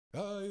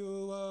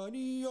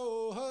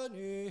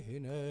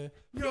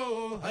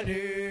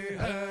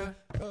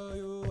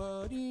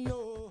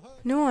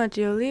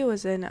Nuodio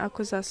liusen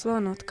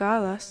Akwasasne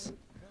galas.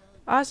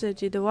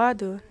 Azeji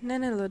dewadu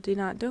nenelo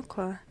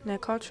dinadukwa ne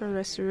cultural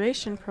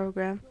restoration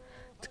program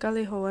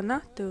tkali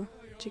hoanatu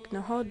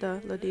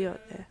chiknahoda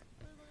lodiote.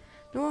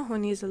 Nuo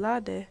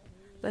hunizalade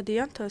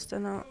ladiantos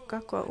dano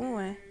gakwa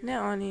uwe ne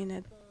oni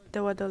ne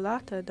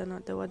dewadolata dano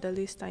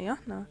dewadalista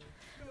yahna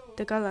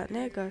de galat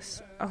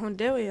negas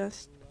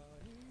ahundewias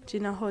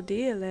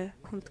ginahodiele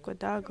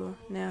huntkwadago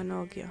ne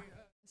anogio.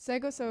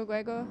 Sego so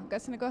gwego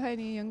gasnego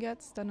ni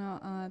yungets dano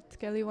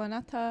tkeli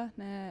wanata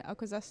ne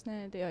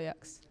Akwasasne de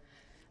Oyax.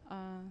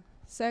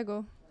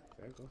 Sego.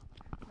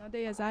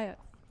 Nade yazayat.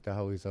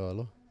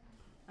 Kahawizolo.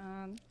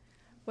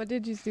 What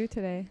did you do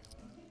today?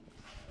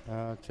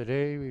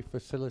 Today we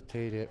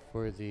facilitated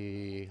for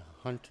the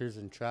hunters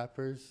and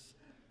trappers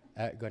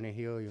at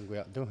Ganahio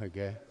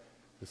Yunguyatduhage,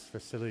 this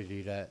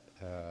facility that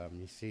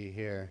you see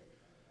here.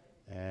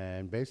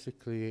 And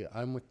basically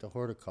I'm with the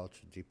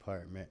Horticulture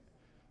Department,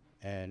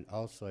 and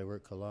also I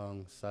work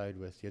alongside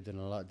with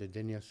Yedinalat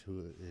Dedinyas,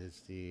 who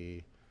is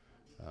the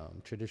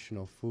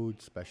traditional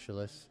food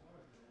specialist.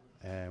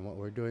 And what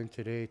we're doing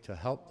today to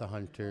help the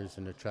hunters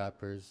and the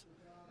trappers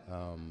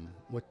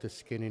with the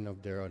skinning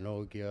of their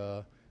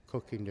onogia,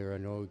 cooking their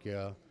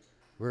onogia,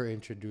 we're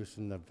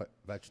introducing the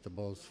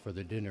vegetables for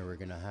the dinner we're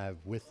gonna have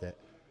with it.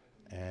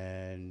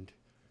 And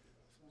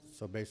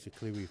so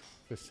basically we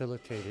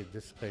facilitated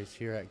this place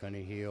here at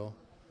Ganahio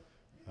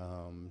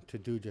to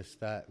do just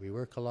that. We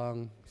work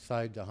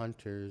alongside the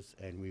hunters,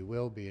 and we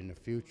will be in the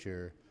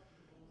future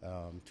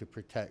to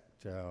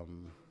protect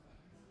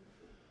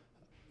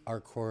our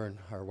corn,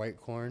 our white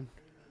corn,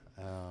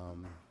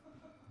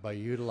 by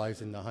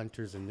utilizing the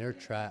hunters and their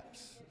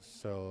traps,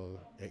 so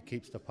it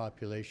keeps the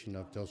population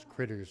of those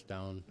critters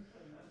down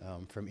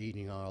from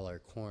eating all our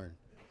corn.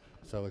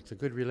 So it's a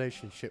good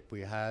relationship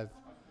we have,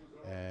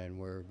 and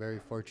we're very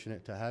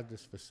fortunate to have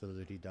this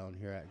facility down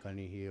here at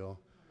Ganahio,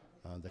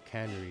 the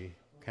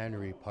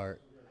cannery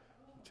part,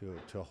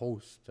 to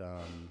host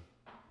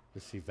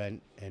this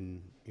event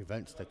and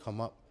events that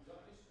come up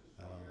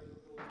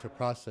to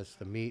process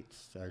the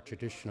meats, our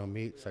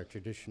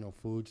traditional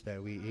foods that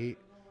we eat.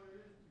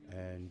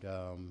 And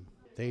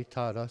they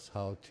taught us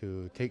how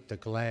to take the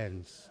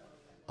glands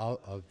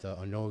out of the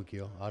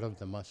onogio, out of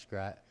the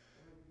muskrat,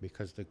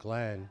 because the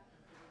gland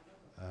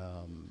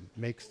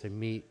makes the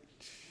meat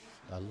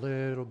a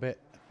little bit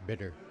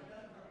bitter.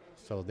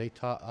 So they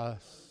taught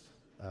us,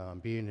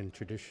 being in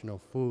traditional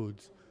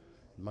foods,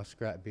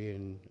 muskrat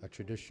being a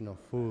traditional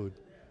food,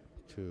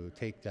 to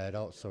take that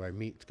out, so our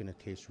meat's gonna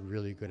taste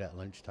really good at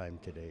lunchtime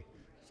today.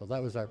 So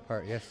that was our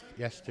part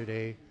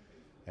yesterday,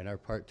 and our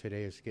part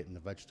today is getting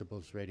the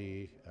vegetables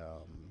ready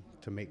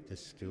to make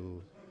this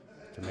stew,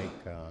 to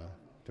make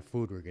the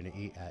food we're gonna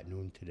eat at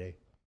noon today.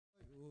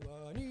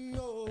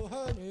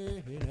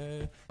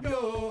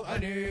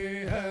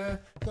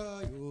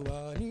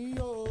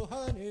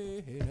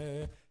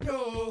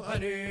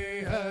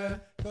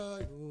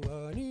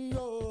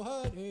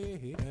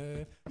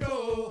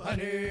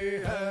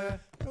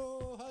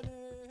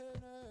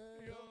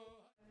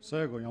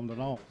 Sego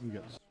Yamdanao,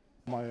 yes.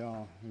 My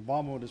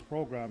involvement with this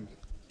program,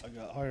 I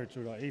got hired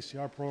through the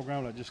ACR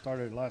program that just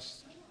started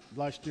last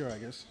year, I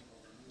guess.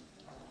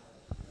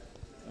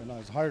 And I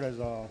was hired as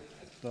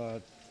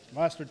the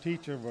master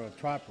teacher of a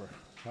trapper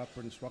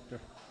instructor.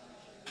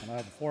 And I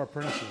have 4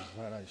 apprentices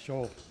that I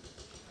show.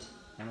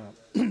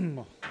 And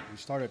we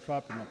started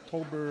trapping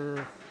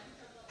October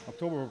a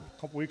couple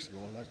weeks ago,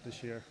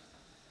 this year.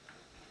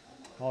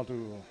 How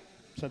to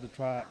set the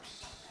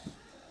traps,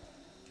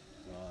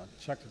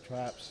 check the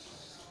traps,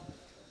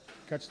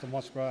 catch the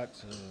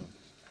muskrats,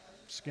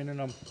 skinning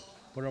them,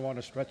 put them on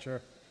a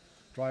stretcher,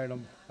 drying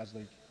them as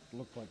they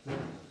look like this.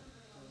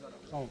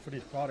 Some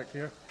finished product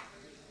here.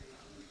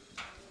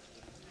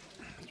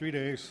 3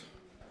 days,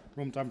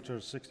 room temperature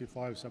is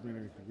 65,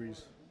 70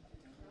 degrees.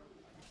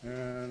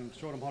 And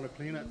show them how to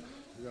clean it.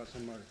 We got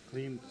some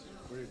cleaned,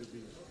 ready to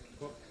be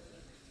cooked.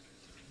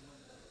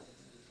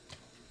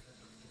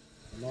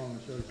 And now I'm going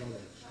to show you how to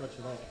stretch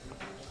it out.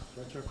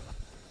 Stretcher.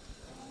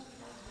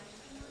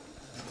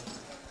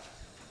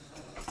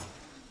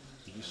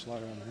 You just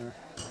slide it on here.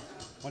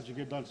 Once you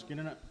get done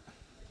skinning it,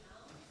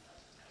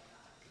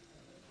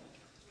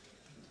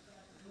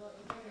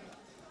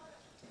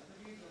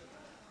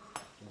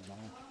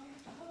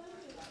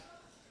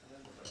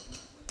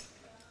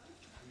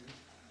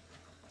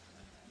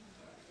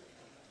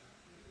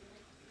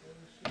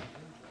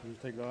 you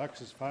take the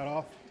excess fat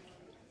off.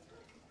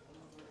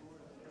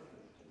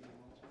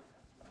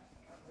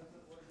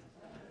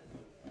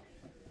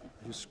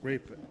 Just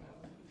scrape it.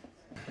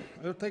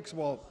 It takes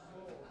about,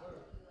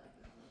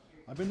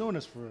 I've been doing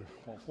this for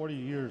about 40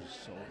 years,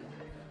 so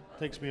it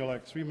takes me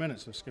like 3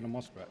 minutes to skin a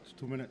muskrat. It's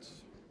 2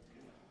 minutes.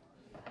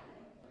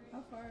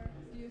 How far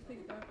do you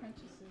think the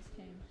apprentices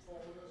came?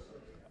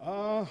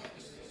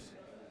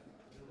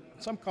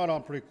 Some caught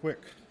on pretty quick.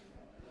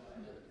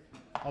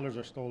 Others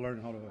are still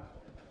learning how to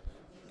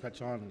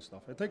catch on and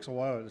stuff. It takes a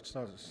while. It's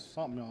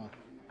something.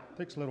 It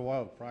takes a little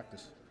while to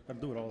practice. Got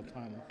to do it all the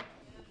time. Huh?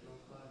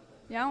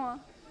 Yawa.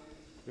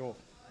 Yo.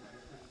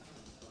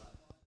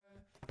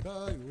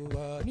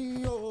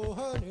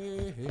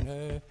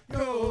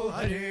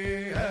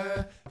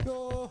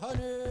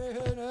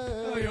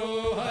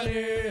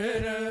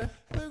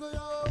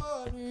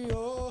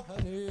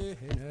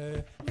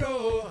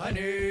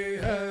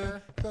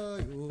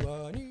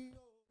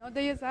 No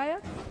de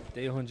Isaiah?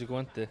 Day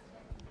 150.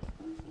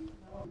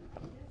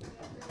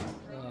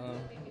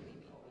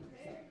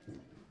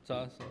 It's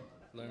awesome.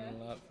 Learning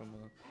a lot from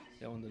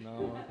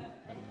Yawandanawa.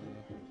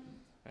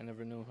 I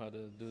never knew how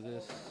to do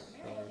this.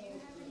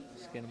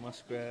 Skin a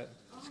muskrat,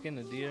 skin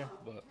a deer,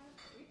 but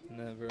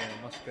never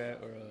a muskrat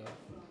or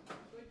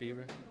a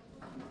beaver.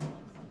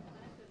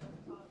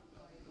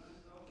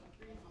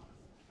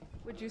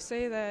 Would you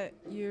say that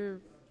you're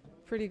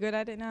pretty good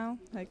at it now?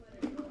 Like,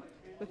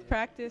 with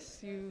practice,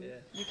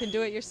 you can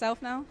do it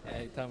yourself now? Yeah,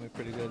 he taught me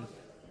pretty good.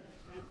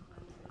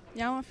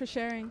 Yawa for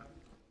sharing.